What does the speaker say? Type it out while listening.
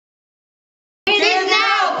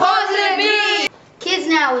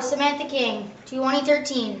Now with Samantha King,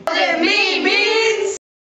 2013. Positive me means?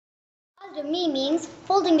 Positive me means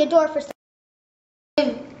holding the door for someone.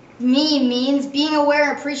 Positive me means being aware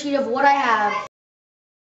and appreciative of what I have.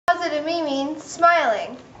 Positive me means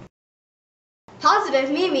smiling.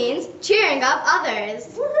 Positive me means cheering up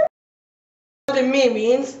others. Positive me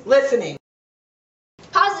means listening.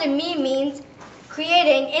 Positive me means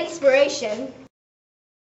creating inspiration.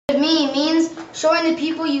 Positive me means showing the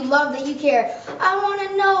people you love that you care. I want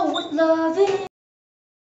to know what love is.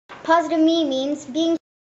 Positive me means being.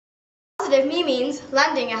 Positive me means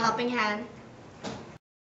lending a helping hand.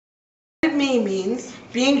 Positive me means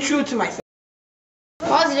being true to myself.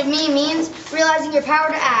 Positive me means realizing your power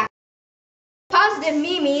to act. Positive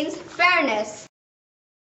me means fairness.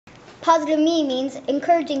 Positive me means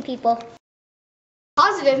encouraging people.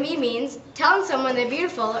 Positive me means telling someone they're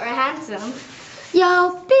beautiful or handsome.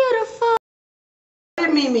 You're beautiful.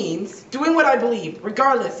 Positive me means doing what I believe,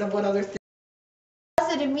 regardless of what others think.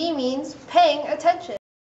 Positive me means paying attention.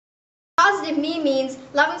 Positive me means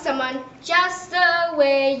loving someone just the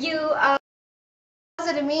way you are.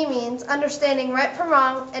 Positive me means understanding right from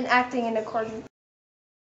wrong and acting in accordance.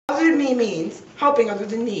 Positive me means helping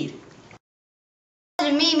others in need.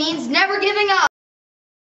 Positive me means never giving up.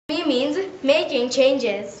 Me means making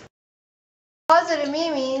changes. Positive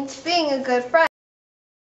me means being a good friend.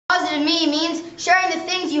 Positive me means sharing the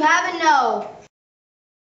things you have and know.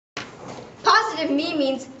 Positive me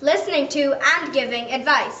means listening to and giving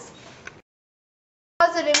advice.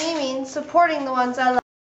 Positive me means supporting the ones I love.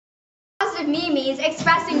 Positive me means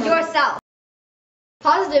expressing yourself.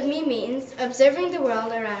 Positive me means observing the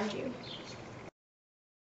world around you.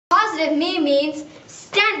 Positive me means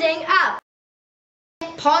standing up.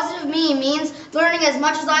 Positive me means learning as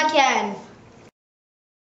much as I can.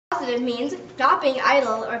 Positive means not being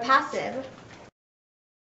idle or passive.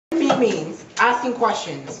 Me means asking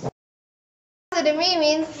questions. Positive me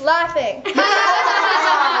means laughing.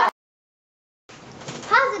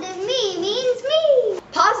 Positive me means me.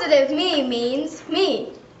 Positive me means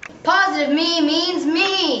me. Positive me means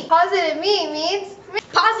me. Positive me means me.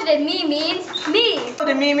 Positive me means me.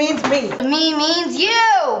 Positive me means me. Me means you.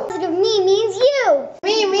 Positive me means you.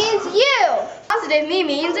 Me means you. Positive me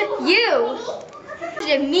means you.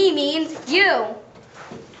 Positive me means you.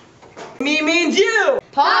 Me means you.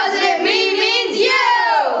 Positive me means you.